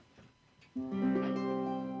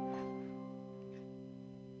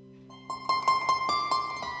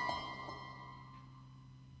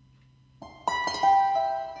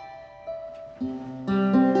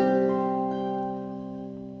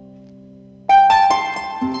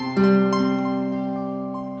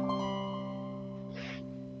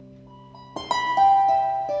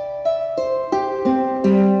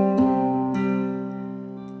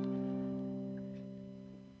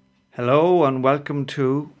and welcome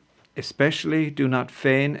to Especially Do Not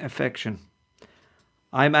Feign Affection.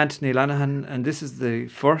 I'm Anthony Lanahan, and this is the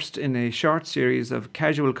first in a short series of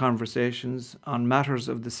casual conversations on matters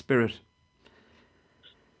of the spirit.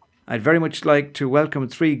 I'd very much like to welcome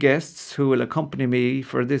three guests who will accompany me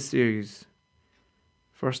for this series.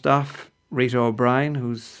 First off, Rita O'Brien,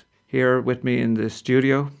 who's here with me in the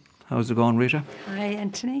studio. How's it going, Rita? Hi,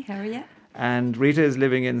 Anthony. How are you? And Rita is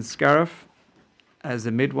living in Scariff as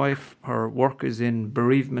a midwife. Her work is in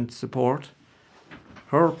bereavement support.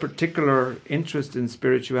 Her particular interest in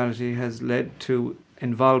spirituality has led to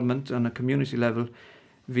involvement on a community level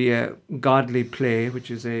via Godly Play,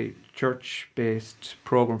 which is a church-based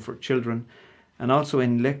program for children, and also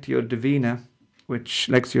in Lectio Divina, which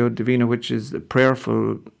is a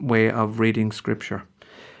prayerful way of reading scripture.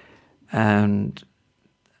 And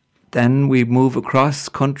then we move across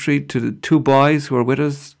country to the two boys who are with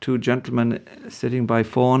us, two gentlemen sitting by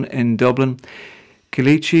phone in Dublin,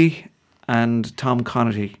 Kelechi and Tom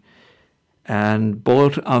Connaty. And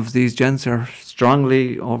both of these gents are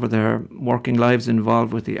strongly, over their working lives,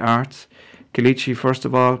 involved with the arts. Kelechi, first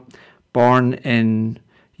of all, born in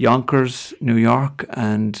Yonkers, New York,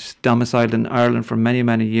 and domiciled in Ireland for many,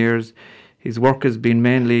 many years. His work has been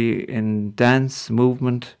mainly in dance,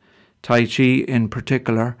 movement, Tai Chi in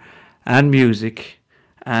particular, and music.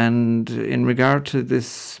 And in regard to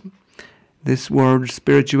this word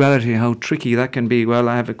spirituality, how tricky that can be, well,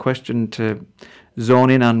 I have a question to zone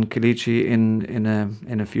in on Kelechi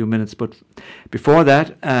in a few minutes. But before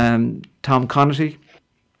that, Tom Connaty,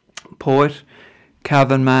 poet,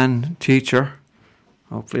 Calvin man, teacher.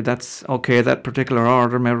 Hopefully that's okay, that particular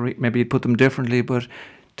order. Maybe you put them differently, but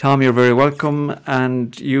Tom, you're very welcome,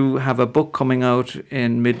 and you have a book coming out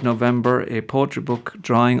in mid-November, a poetry book,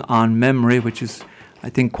 Drawing on Memory, which is, I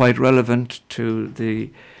think, quite relevant to the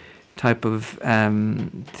type of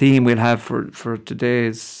theme we'll have for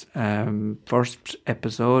today's first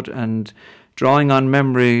episode. And Drawing on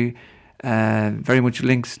Memory very much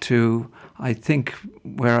links to, I think,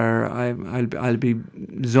 where I'll be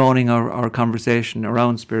zoning our conversation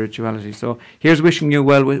around spirituality. So here's wishing you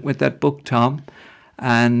well with that book, Tom.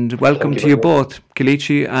 And welcome to you both,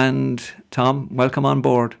 Kelechi and Tom. Welcome on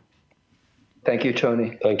board. Thank you,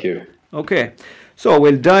 Tony. Thank you. Okay, so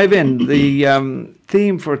we'll dive in. The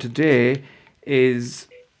theme for today is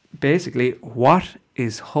basically, what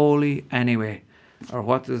is holy anyway? Or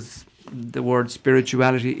what does the word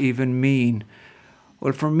spirituality even mean?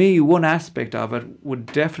 Well, for me, one aspect of it would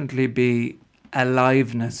definitely be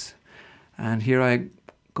aliveness. And here I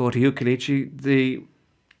go to you, Kelechi. The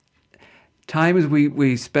times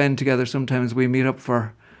we spend together, sometimes we meet up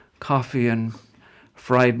for coffee and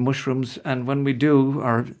fried mushrooms, and when we do,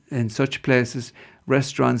 or in such places,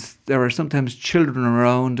 restaurants, there are sometimes children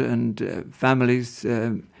around and families,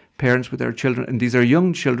 parents with their children, and these are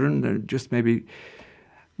young children, they're just maybe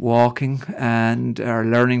walking and are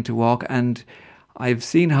learning to walk, and I've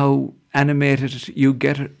seen how animated you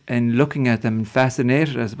get in looking at them,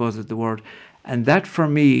 fascinated, I suppose is the word, and that for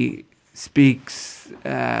me speaks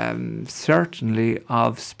certainly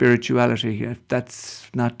of spirituality, if that's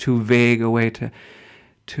not too vague a way to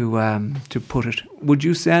put it. Would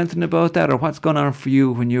you say anything about that, or what's going on for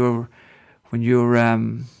you when you're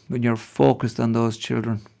focused on those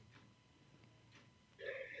children?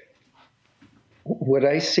 What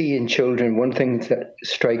I see in children, one thing that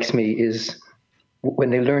strikes me is when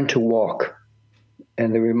they learn to walk,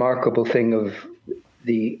 and the remarkable thing of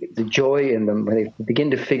the joy in them when they begin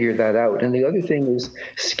to figure that out. And the other thing is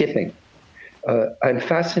skipping. I'm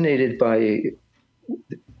fascinated by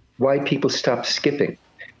why people stop skipping.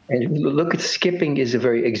 And look, at skipping is a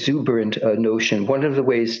very exuberant notion. One of the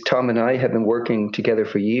ways Tom and I have been working together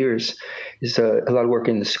for years is a lot of work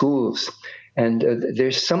in the schools. And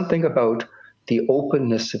there's something about the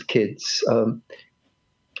openness of kids.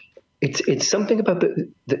 It's something about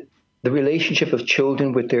the relationship of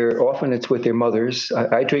children often it's with their mothers.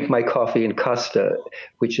 I drink my coffee in Costa,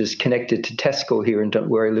 which is connected to Tesco here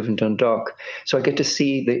where I live in Dundalk. So I get to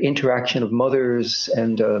see the interaction of mothers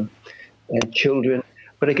and children,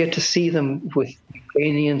 but I get to see them with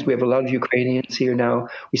Ukrainians. We have a lot of Ukrainians here now.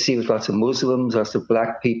 We see with lots of Muslims, lots of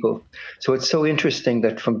black people. So it's so interesting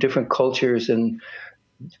that from different cultures, and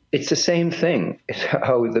it's the same thing,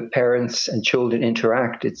 how the parents and children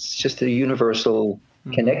interact. It's just a universal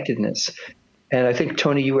connectedness. And I think,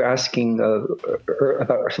 Tony, you were asking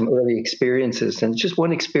about some early experiences. And just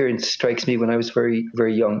one experience strikes me when I was very,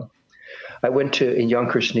 very young. I went in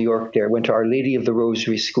Yonkers, New York there, went to Our Lady of the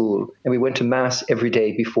Rosary School. And we went to Mass every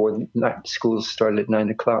day before school started at 9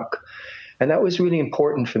 o'clock. And that was really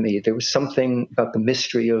important for me. There was something about the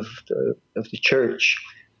mystery of the church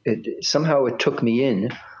somehow it took me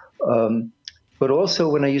in. But also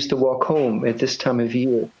when I used to walk home at this time of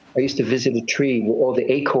year, I used to visit a tree where all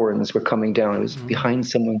the acorns were coming down. It was behind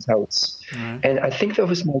someone's house. And I think that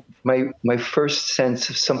was my first sense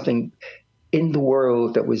of something in the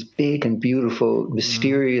world that was big and beautiful,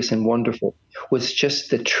 mysterious and wonderful, was just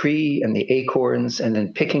the tree and the acorns, and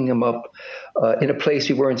then picking them up in a place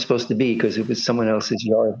we weren't supposed to be because it was someone else's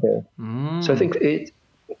yard there. So I think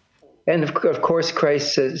and of course,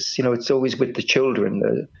 Christ says, it's always with the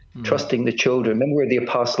children, trusting the children. Remember where the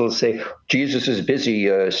apostles say, Jesus is busy,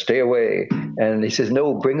 stay away. And he says,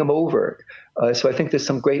 no, bring them over. So I think there's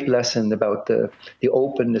some great lesson about the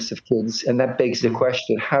openness of kids. And that begs the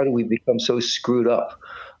question, how do we become so screwed up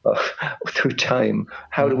through time?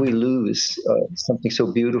 How do we lose something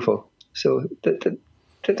so beautiful? So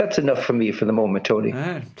that's enough for me for the moment, Tony.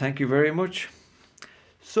 Thank you very much.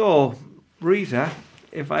 So, Rita,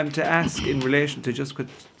 if I'm to ask in relation to just what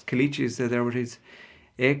Kelechi said there with his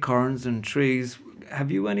acorns and trees,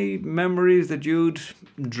 have you any memories that you'd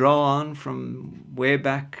draw on from way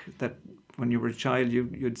back that when you were a child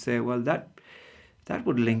you'd say, well, that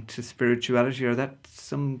would link to spirituality, or that's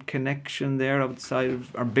some connection there outside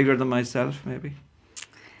of, or bigger than myself, maybe?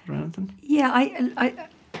 Or anything? Yeah,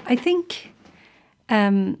 I think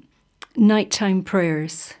nighttime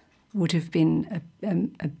prayers would have been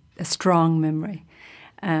a strong memory.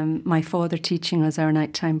 My father teaching us our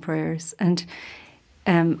nighttime prayers, and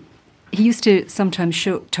he used to sometimes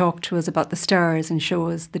talk to us about the stars and show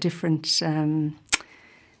us the different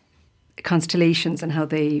constellations and how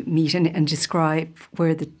they meet, and describe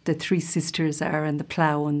where the three sisters are and the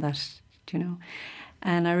plough and that,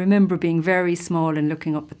 And I remember being very small and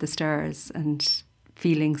looking up at the stars and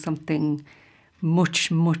feeling something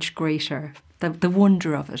much, much greater, the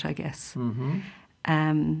wonder of it, I guess.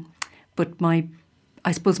 Mm-hmm. But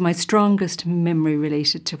I suppose my strongest memory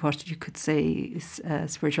related to what you could say is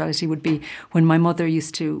spirituality would be when my mother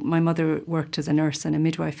worked as a nurse and a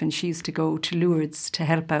midwife, and she used to go to Lourdes to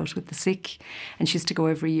help out with the sick, and she used to go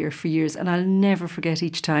every year for years, and I'll never forget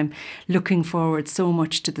each time looking forward so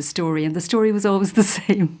much to the story, and the story was always the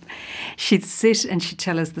same. She'd sit and she'd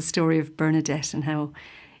tell us the story of Bernadette and how,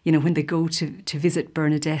 when they go to visit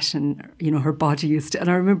Bernadette and, her body used to, and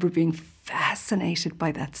I remember being fascinated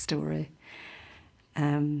by that story.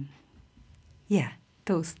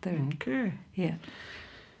 Those there. Okay. Yeah.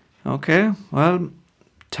 Okay. Well,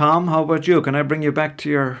 Tom, how about you? Can I bring you back to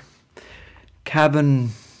your cabin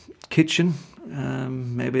kitchen?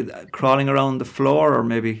 Maybe crawling around the floor, or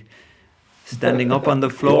maybe standing up on the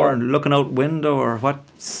floor and looking out window, or what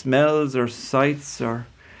smells or sights or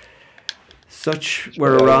such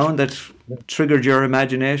were around that triggered your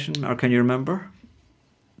imagination, or can you remember?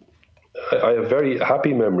 I have very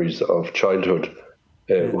happy memories of childhood.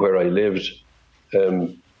 Where I lived,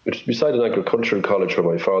 which is beside an agricultural college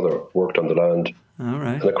where my father worked on the land. All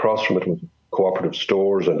right. And across from it was cooperative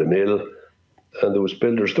stores and a mill, and there was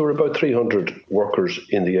builders. There were about 300 workers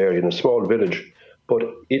in the area in a small village, but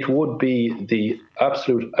it would be the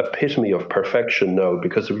absolute epitome of perfection now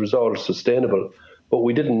because it was all sustainable, but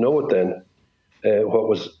we didn't know it then. What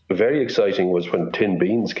was very exciting was when tin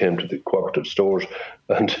beans came to the cooperative stores,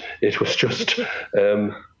 and it was just,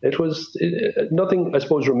 nothing, I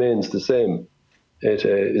suppose, remains the same. It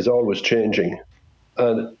is always changing.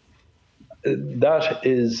 And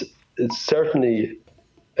it's certainly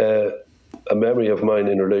a memory of mine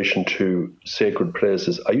in relation to sacred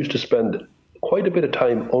places. I used to spend quite a bit of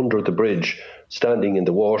time under the bridge, standing in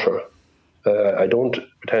the water. I don't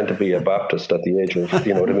pretend to be a Baptist at the age of, at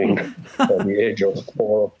the age of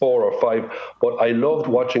four or five, but I loved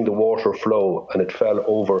watching the water flow, and it fell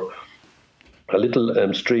over a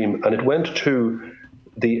little stream, and it went to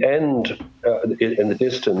the end in the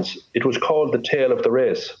distance. It was called the tail of the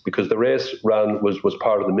race because the race was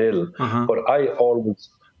part of the mill, but I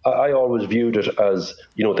always viewed it as,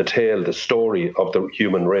 the tale, the story of the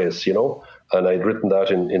human race, and I'd written that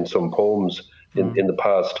in some poems in the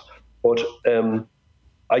past. But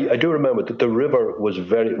I do remember that the river was a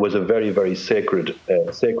very, very sacred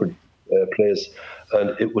place,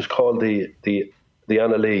 and it was called the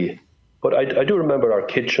Annalee. But I do remember our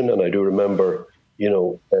kitchen, and I do remember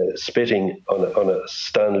spitting on a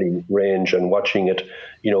Stanley range and watching it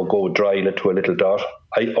go dry to a little dot.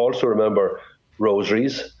 I also remember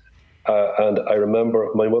rosaries, and I remember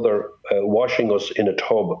my mother washing us in a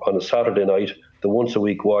tub on a Saturday night, the once a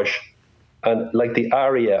week wash. And like the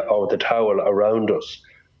area of the towel around us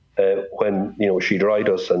when, she dried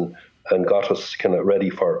us and got us kind of ready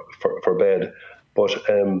for bed. But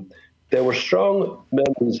there were strong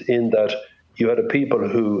memories in that you had a people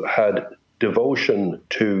who had devotion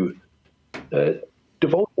to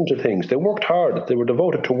devotion to things. They worked hard. They were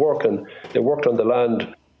devoted to work, and they worked on the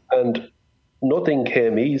land, and nothing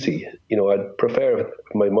came easy. I'd prefer if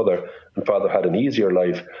my mother and father had an easier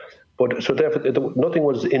life, but so therefore nothing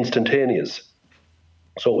was instantaneous.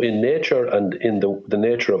 So in nature and in the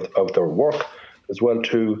nature of their work as well,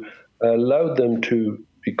 to allow them to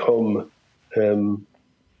become,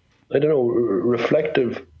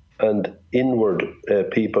 reflective and inward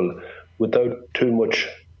people without too much,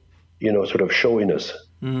 sort of showiness.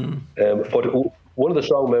 But one of the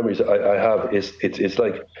strong memories I have is it's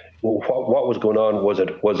like, what was going on? Was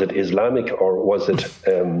it Islamic, or was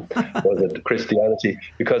it Christianity?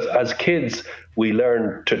 Because as kids we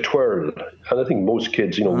learn to twirl, and I think most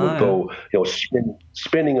kids would go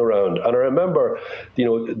spinning around. And I remember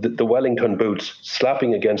the Wellington boots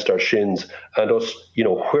slapping against our shins, and us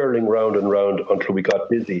whirling round and round until we got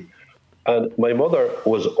dizzy. And my mother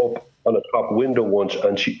was up on a top window once,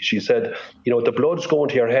 and she said, the blood's going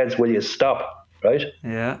to your heads, will you stop? Right?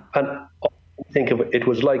 Yeah. And think of it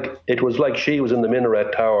was like she was in the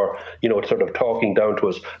minaret tower, sort of talking down to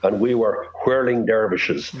us, and we were whirling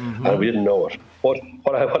dervishes, and we didn't know it. But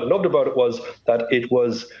what I loved about it was that it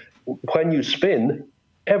was, when you spin,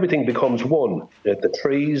 everything becomes one. The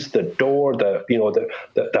trees, the door,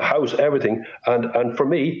 the house, everything. And for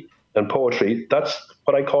me, and poetry, that's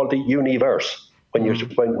what I call the universe. When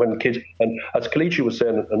kids, and as Kelechi was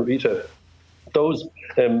saying, and Rita, those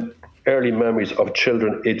early memories of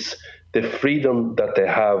children, it's the freedom that they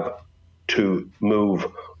have to move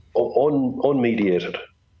unmediated.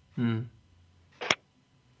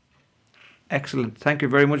 Excellent. Thank you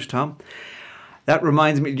very much, Tom. That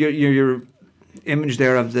reminds me, your image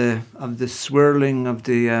there of the swirling of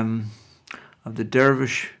the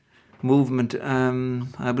dervish movement.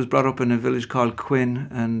 I was brought up in a village called Quinn,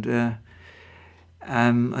 and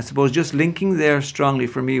I suppose just linking there strongly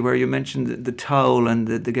for me, where you mentioned the towel and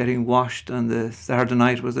the getting washed on the Saturday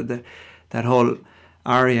night, was it that whole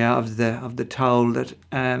area of the towel that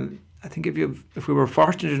I think if we were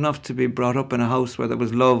fortunate enough to be brought up in a house where there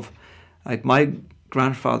was love, like my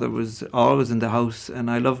grandfather was always in the house, and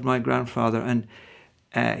I loved my grandfather, and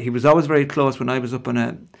he was always very close. When I was up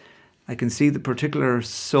on I can see the particular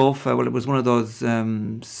sofa. Well, it was one of those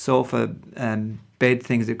sofa bed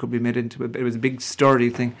things that could be made into it was a big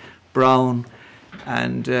sturdy thing, brown,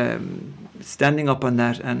 and standing up on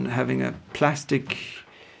that and having a plastic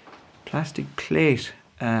plate,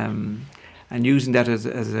 and using that as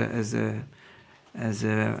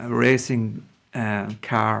a racing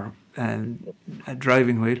car and a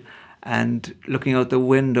driving wheel, and looking out the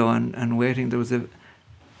window and waiting. There was an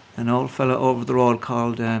old fellow over the road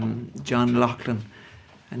called John Loughlin,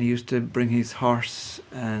 and he used to bring his horse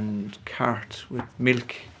and cart with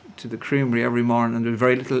milk to the creamery every morning, and there was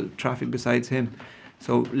very little traffic besides him.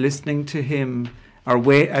 So listening to him, or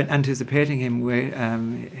anticipating him,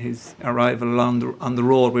 his arrival on the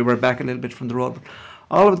road. We were back a little bit from the road. But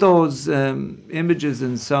all of those images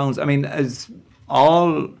and sounds, I mean, as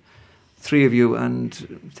all three of you, and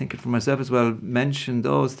thinking for myself as well, mentioned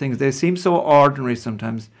those things, they seem so ordinary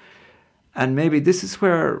sometimes. And maybe this is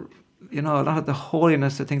where, a lot of the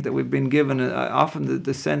holiness, I think, that we've been given, often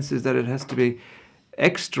the sense is that it has to be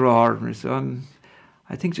extraordinary. So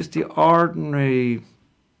I think just the ordinary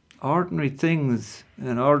things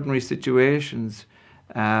and ordinary situations,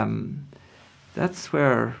 that's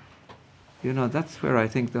where I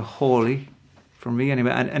think the holy, for me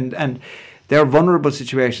anyway, and they're vulnerable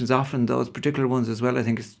situations, often those particular ones as well. I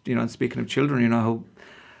think, speaking of children, how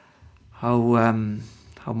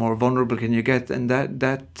more vulnerable can you get, and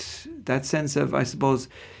that sense of, I suppose,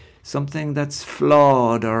 something that's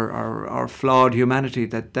flawed or flawed humanity,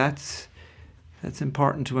 that's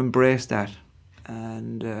important to embrace that.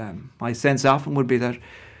 And my sense often would be that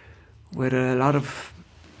with a lot of,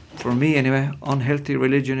 for me anyway, unhealthy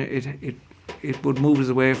religion, it would move us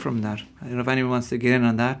away from that. I don't know if anyone wants to get in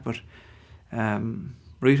on that, but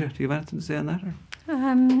Rita, do you have anything to say on that? Or?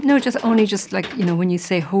 No, just like, when you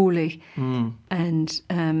say holy, and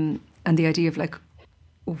the idea of like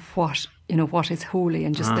what is holy,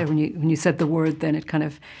 and just there when you said the word, then it kind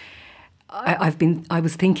of, I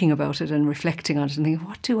was thinking about it and reflecting on it and thinking,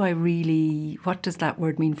 what does that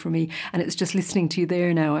word mean for me? And it's just listening to you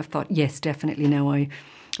there now, I've thought, yes, definitely now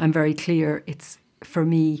I'm very clear. It's, for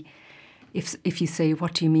me, if you say,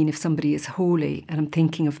 what do you mean if somebody is holy? And I'm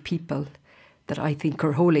thinking of people that I think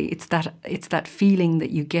are holy. It's that feeling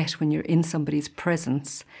that you get when you're in somebody's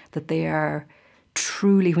presence, that they are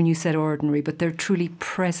truly, when you said ordinary, but they're truly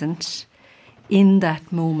present in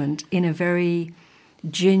that moment in a very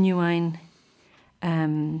genuine,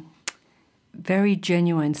 very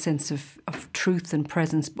genuine sense of truth and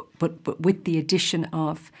presence, but with the addition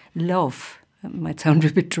of love. It might sound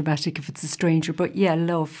a bit dramatic if it's a stranger, but yeah,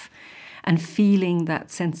 love, and feeling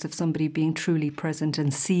that sense of somebody being truly present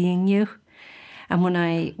and seeing you. And when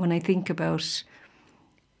I think about,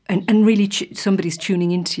 and really somebody's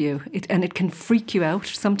tuning into you, it can freak you out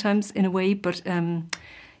sometimes in a way, but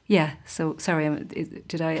yeah. So sorry,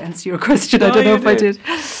 did I answer your question? No, I don't know if I did.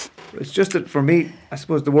 It's just that for me, I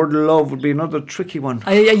suppose the word love would be another tricky one.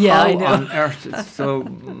 I know. How on earth it's so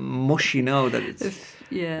mushy now that it's...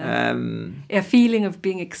 a feeling of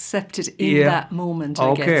being accepted in that moment,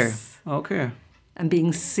 I guess. Okay. And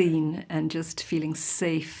being seen and just feeling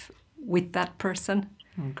safe with that person.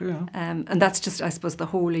 Okay. And that's just, I suppose, the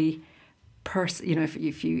holy person. You know,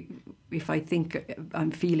 if I think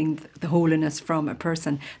I'm feeling the holiness from a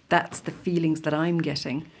person, that's the feelings that I'm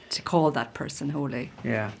getting to call that person holy.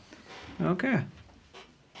 Yeah. Okay.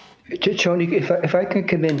 Tony, if I can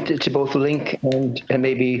come in to both link and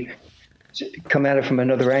maybe come at it from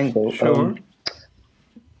another angle. Sure.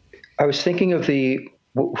 I was thinking of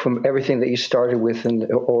from everything that you started with,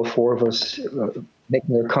 and all four of us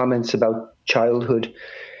making their comments about childhood,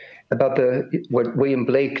 about what William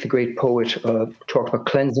Blake, the great poet, talked about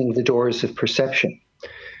cleansing the doors of perception.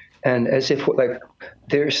 And as if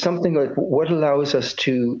there's something like what allows us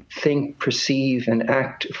to think, perceive, and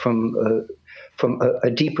act from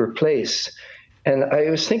a deeper place. And I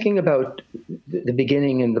was thinking about the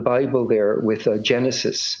beginning in the Bible there with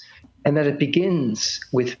Genesis, and that it begins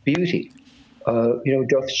with beauty.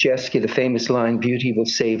 Dostoevsky, the famous line, "Beauty will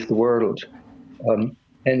save the world."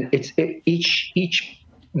 And each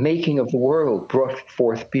making of the world brought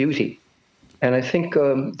forth beauty. And I think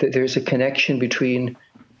that there's a connection between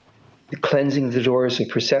cleansing the doors of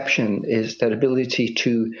perception, is that ability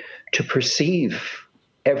to perceive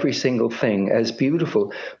every single thing as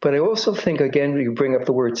beautiful. But I also think, again, you bring up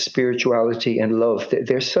the word spirituality and love.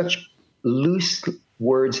 They're such loose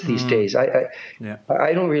words these days. I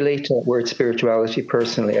don't relate to that word spirituality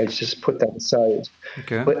personally. I just put that aside.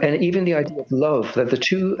 Okay. And even the idea of love, that the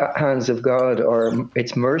two hands of God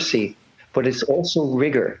it's mercy, but it's also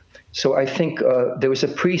rigor. So I think there was a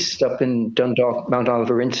priest up in Dundalk, Mount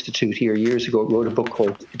Oliver Institute here years ago, wrote a book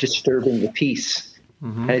called Disturbing the Peace.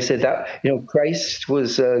 Mm-hmm. And he said that, Christ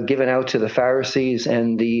was given out to the Pharisees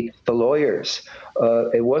and the lawyers.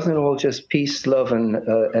 It wasn't all just peace, love, and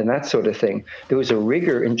that sort of thing. There was a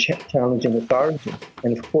rigor in challenging authority.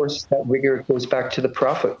 And of course, that rigor goes back to the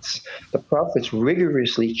prophets. The prophets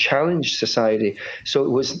rigorously challenged society. So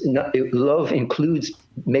love includes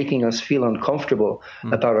making us feel uncomfortable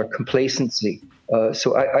about our complacency.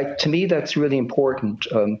 So to me, that's really important.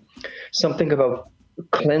 Something about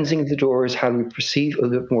cleansing the doors. How do we perceive a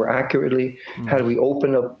little more accurately? How do we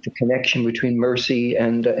open up the connection between mercy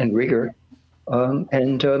and rigor?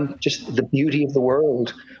 Just the beauty of the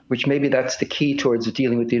world, which maybe that's the key towards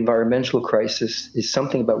dealing with the environmental crisis, is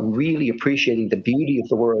something about really appreciating the beauty of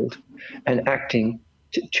the world and acting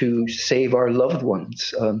to save our loved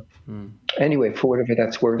ones. Anyway, for whatever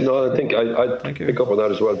that's worth. No, I think I'd pick up on that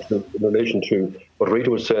as well in relation to what Rita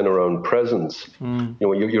was saying around presence.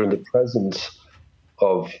 You're in the presence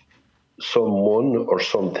of someone or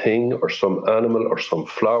something or some animal or some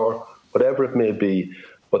flower, whatever it may be,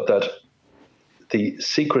 but that the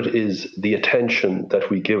secret is the attention that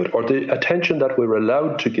we give it, or the attention that we're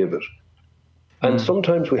allowed to give it. And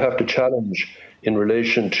sometimes we have to challenge in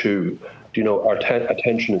relation to, our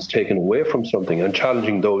attention is taken away from something, and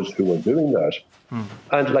challenging those who are doing that.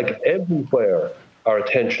 And like everywhere, our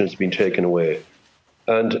attention has been taken away.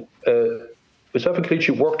 And Mustafa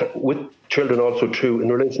Kalichi worked with children also too in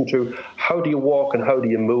relation to how do you walk and how do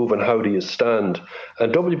you move and how do you stand.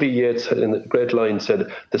 And W.B. Yeats in the great line said,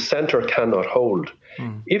 "The center cannot hold."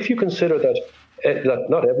 If you consider that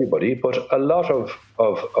not everybody, but a lot of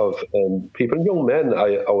people, young men,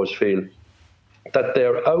 I always feel that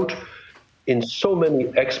they're out in so many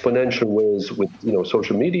exponential ways with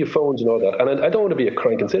social media phones and all that. And I don't want to be a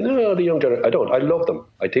crank and say, no, the young generation, I don't. I love them.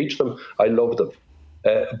 I teach them. I love them.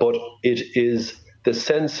 But it is the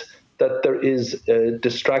sense that there is a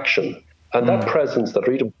distraction. And that presence that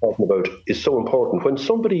Rita was talking about is so important. When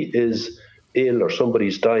somebody is ill or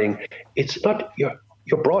somebody's dying, it's not,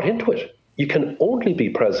 you're brought into it. You can only be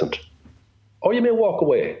present. Or you may walk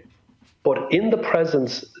away. But in the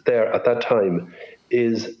presence there at that time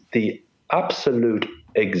is the absolute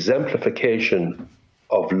exemplification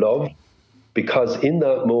of love, because in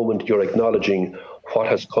that moment you're acknowledging what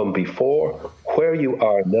has come before, where you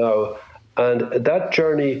are now, and that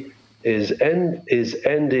journey is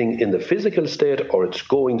ending in the physical state or it's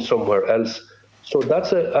going somewhere else. So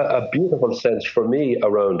that's a beautiful sense for me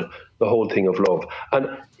around the whole thing of love.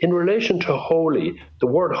 And in relation to holy, the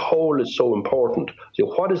word whole is so important. So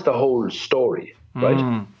what is the whole story,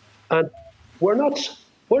 right? And we're not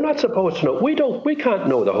supposed to know. We can't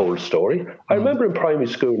know the whole story. I remember in primary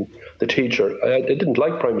school, the teacher, I didn't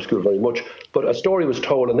like primary school very much, but a story was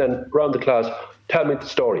told, and then around the class, tell me the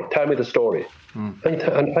story. And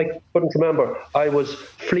I couldn't remember. I was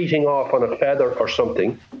fleeting off on a feather or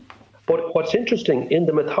something. But what's interesting, in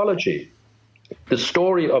the mythology, the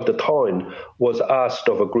story of the Táin was asked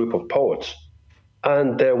of a group of poets.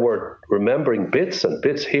 And they were remembering bits and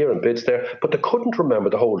bits here and bits there, but they couldn't remember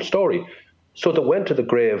the whole story. So they went to the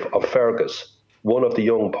grave of Fergus. One of the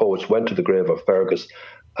young poets went to the grave of Fergus,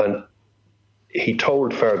 and he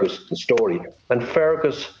told Fergus the story. And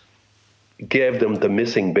Fergus gave them the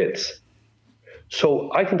missing bits.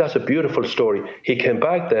 So I think that's a beautiful story. He came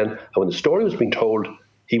back then, and when the story was being told,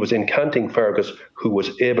 he was incanting Fergus, who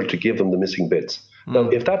was able to give them the missing bits. Now,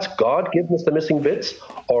 if that's God giving us the missing bits,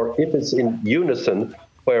 or if it's in unison,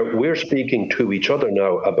 where we're speaking to each other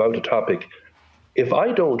now about a topic, if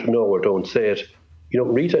I don't know or don't say it,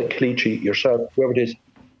 Rita, Kelechi, yourself, whoever it is,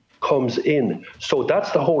 comes in. So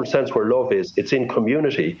that's the whole sense where love is. It's in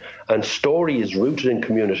community, and story is rooted in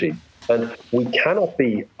community. And we cannot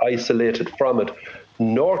be isolated from it,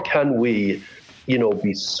 nor can we,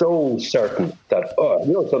 be so certain that,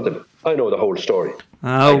 something, I know the whole story.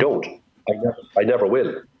 I don't. I never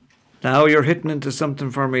will. Now you're hitting into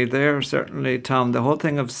something for me there, certainly, Tom. The whole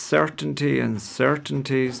thing of certainty and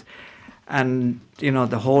certainties, and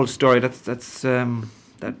the whole story. That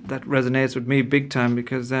resonates with me big time,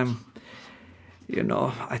 because I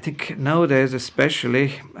think nowadays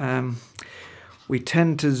especially we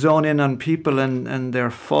tend to zone in on people and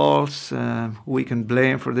their faults. We can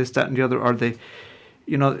blame for this, that, and the other, or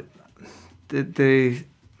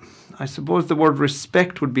I suppose the word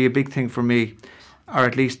respect would be a big thing for me, or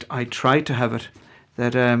at least I try to have it.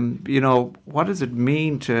 That what does it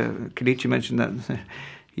mean to? Kelechi mentioned that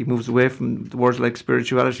he moves away from the words like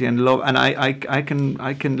spirituality and love, and I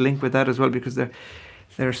can link with that as well, because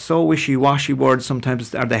they're so wishy-washy words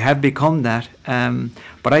sometimes, or they have become that.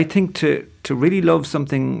 But I think to really love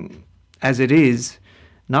something as it is,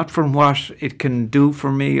 not from what it can do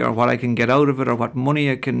for me, or what I can get out of it, or what money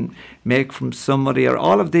I can make from somebody, or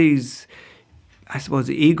all of these, I suppose,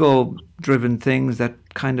 ego-driven things that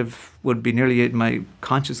kind of would be nearly in my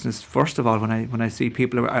consciousness first of all when I see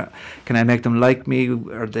people. Can I make them like me?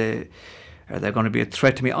 Are they going to be a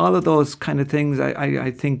threat to me? All of those kind of things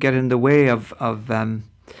I think get in the way of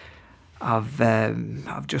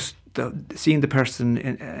just seeing the person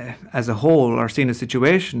as a whole, or seeing a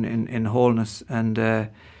situation in wholeness. And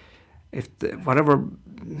whatever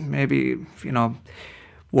maybe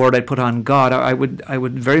word I put on God, I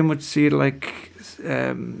would very much see it like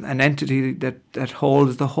an entity that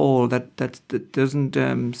holds the whole, that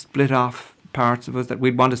doesn't split off parts of us that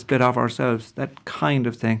we'd want to split off ourselves, that kind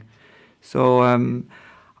of thing. So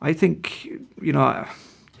I think to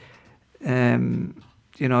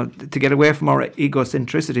get away from our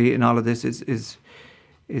egocentricity in all of this is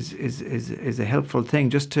a helpful thing.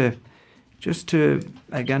 Just to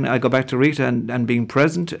again, I go back to Rita and being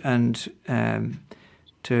present, and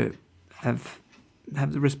to have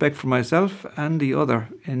the respect for myself and the other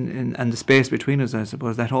and the space between us. I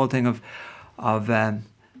suppose that whole thing of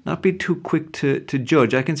not be too quick to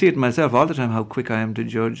judge. I can see it myself all the time, how quick I am to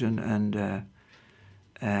judge, and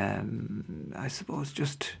I suppose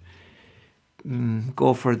just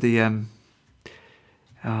go for the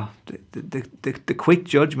quick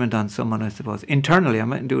judgment on someone. I suppose internally, I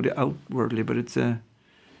mightn't do it outwardly, but it's a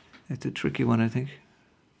tricky one, I think.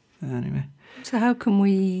 Anyway. So how can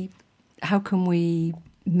we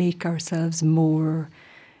make ourselves more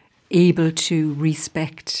able to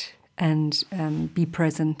respect and be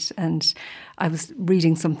present? And I was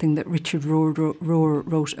reading something that Richard Rohr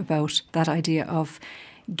wrote about that idea of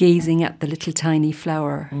gazing at the little tiny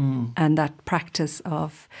flower, and that practice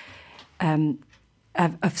of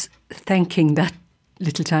thanking that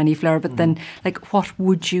little tiny flower, but then, like, what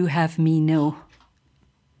would you have me know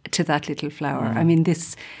to that little flower? I mean,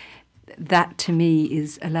 that to me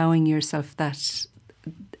is allowing yourself that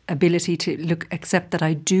ability to accept that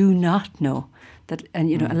I do not know, that,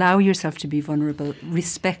 and allow yourself to be vulnerable.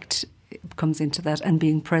 Respect comes into that, and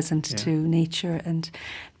being present to nature, and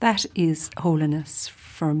that is holiness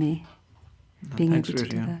for me. Being able to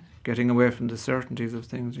do that, getting away from the certainties of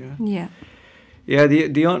things. Yeah.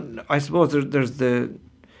 I suppose there's the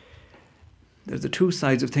two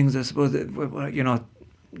sides of things. I suppose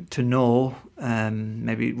to know,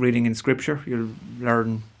 maybe reading in scripture, you'll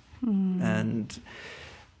learn, and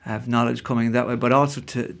have knowledge coming that way, but also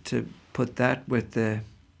to put that with the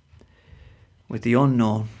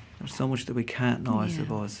unknown. There's so much that we can't know, I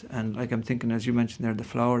suppose. And like I'm thinking, as you mentioned there, the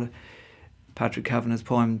flower, Patrick Kavanagh's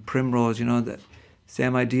poem Primrose, you know, the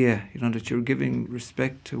same idea, you know, that you're giving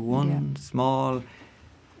respect to one small,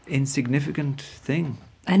 insignificant thing.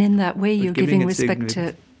 And in that way, you're giving respect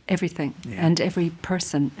to everything and every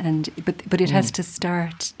person. But it has to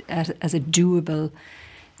start as a doable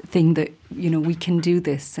thing that, you know, we can do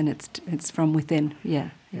this, and it's from within. Yeah,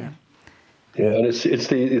 and it's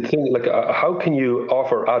the thing, like, how can you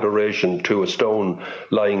offer adoration to a stone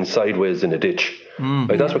lying sideways in a ditch?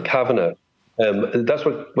 Like, that's what Kavanagh. That's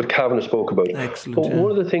what Kavanagh spoke about. Excellent. But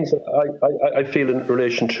one of the things that I feel in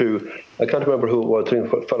relation to, I can't remember who it was, I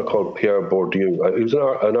think a fellow called Pierre Bourdieu. He was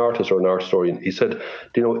an artist or an art historian. He said,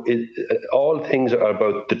 you know, all things are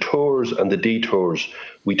about the tours and the detours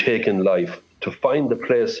we take in life to find the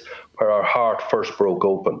place where our heart first broke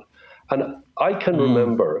open. And I can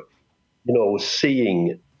remember, you know,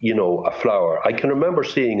 seeing, you know, a flower. I can remember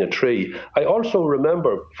seeing a tree. I also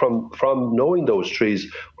remember from knowing those trees,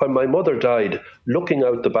 when my mother died, looking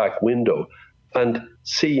out the back window and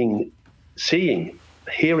hearing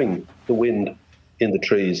the wind in the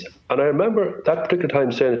trees. And I remember that particular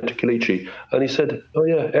time saying it to Kelechi, and he said, "Oh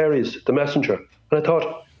yeah, Aries, the messenger." And I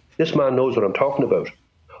thought, this man knows what I'm talking about.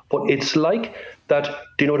 But it's like that,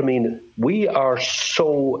 do you know what I mean? We are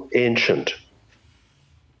so ancient,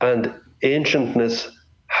 and ancientness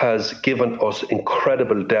has given us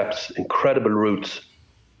incredible depths, incredible roots,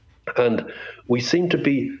 and we seem to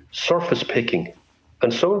be surface picking.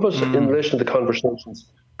 And some of us, in relation to the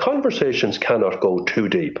conversations cannot go too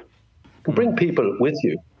deep. You can bring people with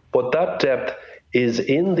you, but that depth is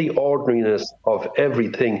in the ordinariness of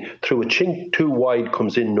everything. Through a chink too wide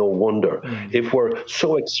comes in no wonder. If we're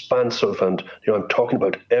so expansive and, you know, I'm talking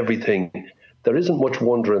about everything, there isn't much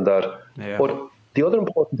wonder in that. Yeah. But the other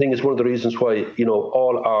important thing is one of the reasons why, you know,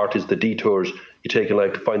 all art is the detours you take in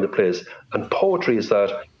life to find the place. And poetry is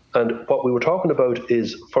that. And what we were talking about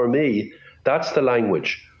is, for me, that's the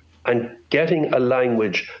language. And getting a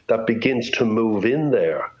language that begins to move in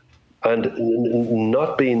there and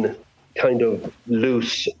not being kind of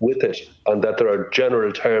loose with it, and that there are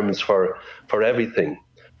general terms for everything.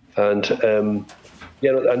 And,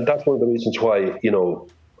 you know, and that's one of the reasons why, you know,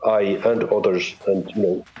 I and others, and, you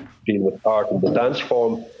know, dealing with art in the dance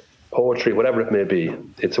form, poetry, whatever it may be,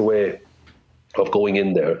 it's a way of going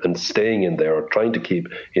in there and staying in there, or trying to keep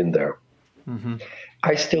in there. Mm-hmm.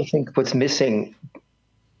 I still think what's missing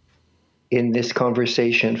in this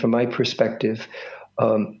conversation, from my perspective,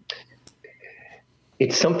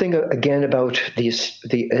 it's something again about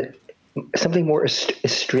something more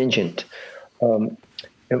astringent.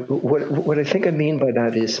 What I think I mean by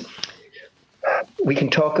that is, we can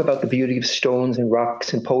talk about the beauty of stones and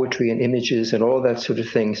rocks and poetry and images and all that sort of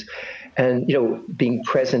things, and, you know, being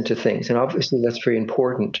present to things, and obviously that's very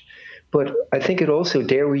important. But I think it also,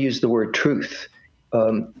 dare we use the word truth,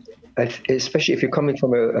 especially if you're coming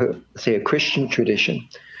from a Christian tradition,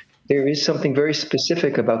 there is something very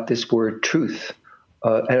specific about this word truth.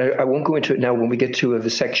 And I won't go into it now. When we get to the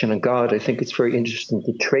section on God, I think it's very interesting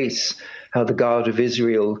to trace how the God of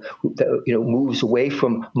Israel, you know, moves away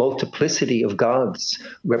from multiplicity of gods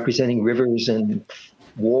representing rivers and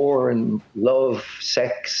war and love,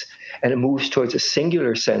 sex, and it moves towards a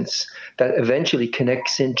singular sense that eventually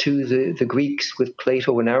connects into the Greeks with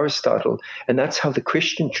Plato and Aristotle. And that's how the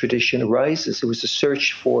Christian tradition arises. It was a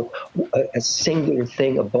search for a singular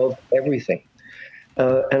thing above everything.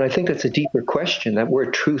 And I think that's a deeper question. That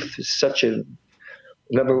word truth is such a...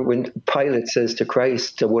 Remember when Pilate says to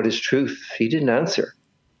Christ, what is truth? He didn't answer.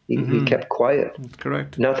 He kept quiet.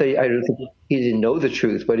 Correct. Not that I don't think he didn't know the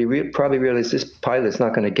truth, but he probably realized this Pilate's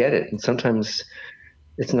not going to get it. And sometimes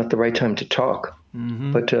it's not the right time to talk.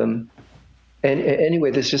 Mm-hmm. But and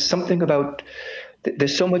anyway, there's just something about...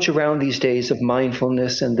 There's so much around these days of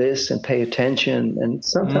mindfulness and this and pay attention. And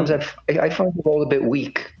sometimes I find it all a bit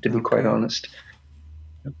weak, to be quite honest.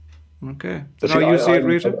 Okay. So how you see it,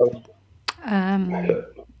 Rita?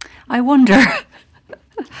 I wonder.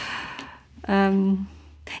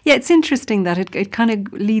 Yeah, it's interesting that it kind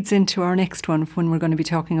of leads into our next one, when we're going to be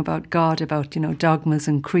talking about God, about, you know, dogmas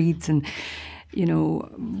and creeds, and, you know,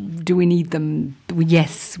 do we need them?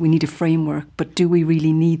 Yes, we need a framework, but do we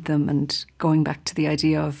really need them? And going back to the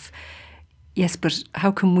idea of, yes, but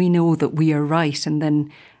how can we know that we are right? And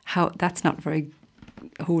then how, that's not very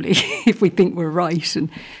holy if we think we're right. And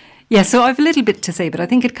yeah, so I have a little bit to say, but I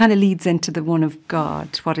think it kind of leads into the one of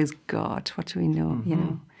God. What is God? What do we know? You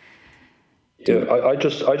know. Yeah, I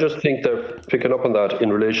just think they're picking up on that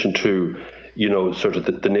in relation to, sort of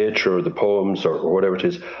the nature of the poems or whatever it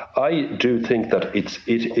is. I do think that it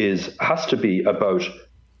has to be about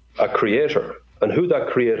a creator, and who that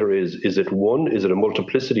creator is. Is it one? Is it a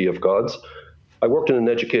multiplicity of gods? I worked in an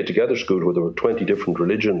Educate Together school where there were 20 different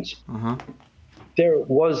religions. Uh-huh. There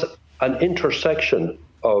was an intersection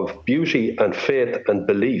of beauty and faith and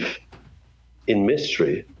belief in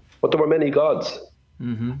mystery, but there were many gods.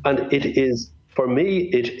 Mm-hmm. And it is, for me,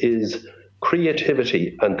 it is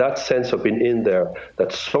creativity and that sense of being in there,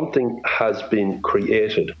 that something has been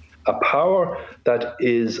created, a power that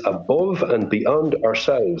is above and beyond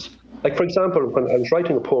ourselves. Like, for example, when I was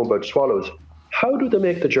writing a poem about swallows, how do they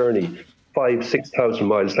make the journey 5,000-6,000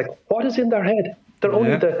 miles? Like, what is in their head? They're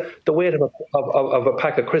only the weight of a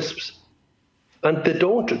pack of crisps. And they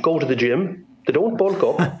don't go to the gym. They don't bulk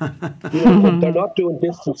up. They're not doing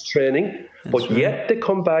distance training. But yet they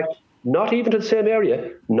come back, not even to the same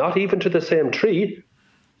area, not even to the same tree.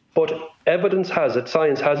 But evidence has it,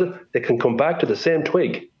 science has it, they can come back to the same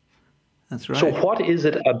twig. That's right. So what is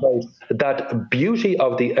it about that beauty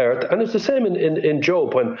of the earth? And it's the same in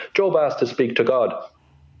Job, when Job asked to speak to God.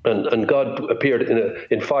 And God appeared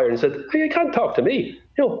in fire and said, "Hey, you can't talk to me.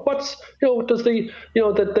 Does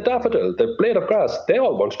the daffodil, the blade of grass, they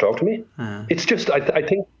all want to talk to me." It's just, I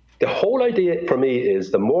think the whole idea for me is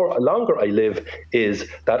the longer I live is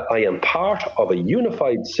that I am part of a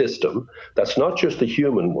unified system that's not just the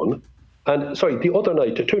human one. And sorry, the other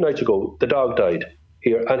night, 2 nights ago, the dog died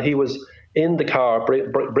here, and he was in the car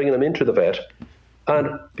bringing him into the vet.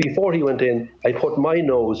 And before he went in, I put my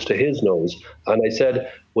nose to his nose, and I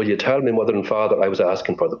said, "Will you tell me, Mother and Father, I was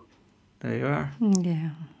asking for them?" There you are.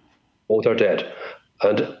 Yeah. Both are dead.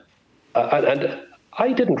 And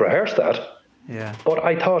I didn't rehearse that. Yeah. But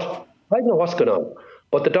I thought, I don't know what's going on.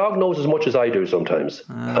 But the dog knows as much as I do sometimes,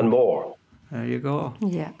 and more. There you go.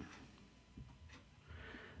 Yeah.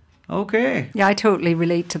 Okay. Yeah, I totally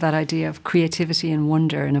relate to that idea of creativity and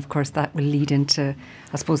wonder. And of course, that will lead into,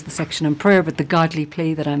 I suppose, the section on prayer, but the godly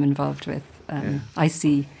play that I'm involved with. I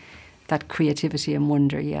see that creativity and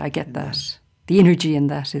wonder. Yeah, I get that. The energy in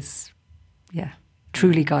that is,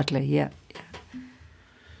 truly godly. Yeah.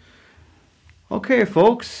 Okay,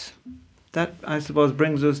 folks. That, I suppose,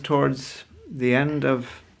 brings us towards the end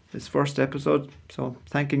of this first episode. So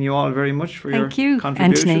thanking you all very much for your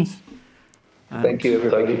contributions. Anthony. Thank you,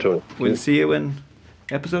 everybody. Thank you, Tony. We'll see you in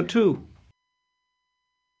episode 2.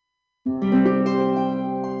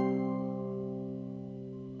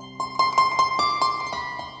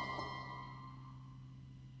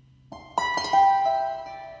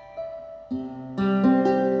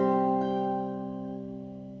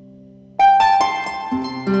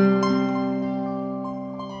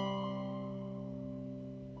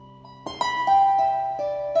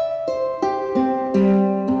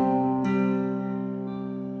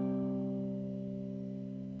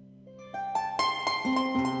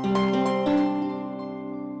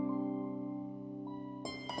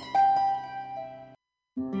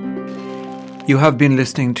 You have been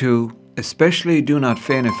listening to Especially Do Not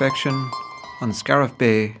Feign Affection on Scariff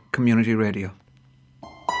Bay Community Radio.